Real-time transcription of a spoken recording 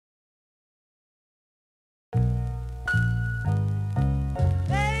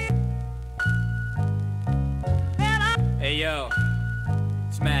Hey yo,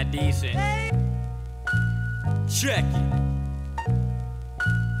 it's Mad Decent. Check it.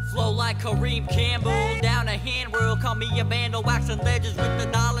 Flow like Kareem Campbell, down a handworld. Call me a vandal, waxing ledges with the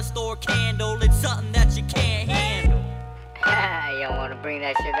dollar store candle. It's something that you can't handle. You wanna bring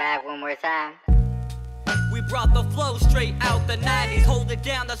that shit back one more time? We brought the flow straight out the 90s. Hold it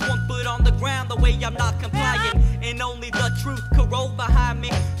down, that's 1 foot on the ground. The way I'm not compliant, and only the truth could roll behind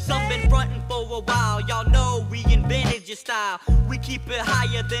me. Some been frontin' for a while. Y'all know we invented your style. We keep it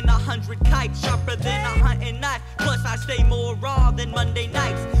higher than 100 kites, sharper than a hunting knife. Plus I stay more raw than Monday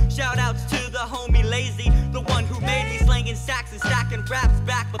nights. Shout outs to the homie Layzi, the one who made me slanging sacks and stacking raps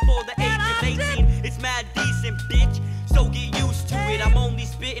back before the age of 18. It's Mad Decent, bitch, so get used to it. I'm only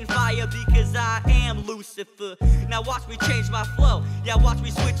spitting fire because I am Lucifer. Now watch me change my flow, yeah, watch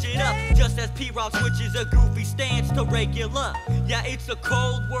me switch it up. Just as P-Rob switches a goofy stance to regular. Yeah, it's a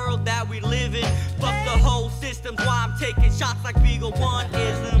cold world that we live in. Fuck the whole system's why I'm taking shots like Beagle One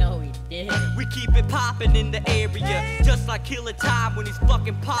ism. No, he did. We keep it poppin' in the area, just like Killatime when he's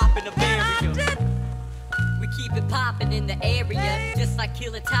fucking poppin' a barrier. We keep it poppin' in the area, just like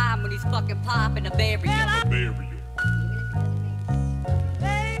Killatime when he's fucking poppin' a barrier.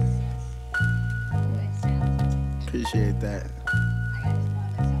 Appreciate that.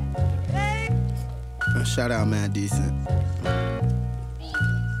 Shout out Mad Decent.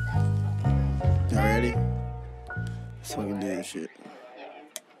 Y'all ready? Let's fucking do this shit.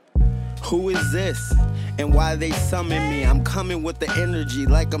 Who is this? And why they summon me? I'm coming with the energy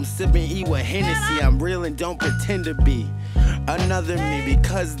like I'm sipping E with Hennessy. I'm real and don't pretend to be another me,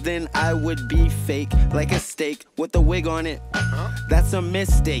 because then I would be fake like a steak with a wig on it. That's a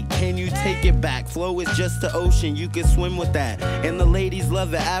mistake, can you take it back? Flow is just the ocean, you can swim with that. And the ladies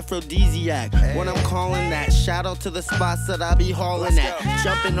love the aphrodisiac, what I'm calling that. Shout out to the spots that I be hauling at,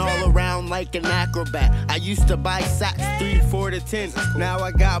 jumping all around like an acrobat. I used to buy sacks 3, 4 to 10. Now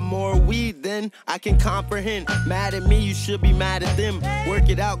I got more weed than I can comprehend. Mad at me, you should be mad at them. Work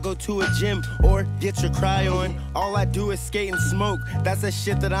it out, go to a gym, or get your cry on. All I do is skate and smoke, that's the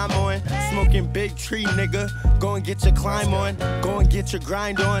shit that I'm on. Smoking big tree, nigga. Go and get your climb on, go and get your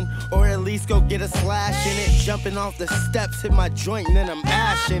grind on, or at least go get a slash in it. Jumping off the steps, hit my joint, and then I'm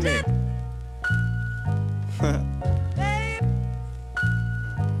ashing it.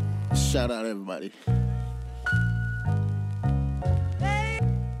 Shout out everybody.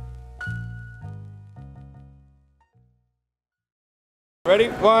 Ready?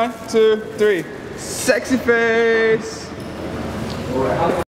 1, 2, 3. Sexy face.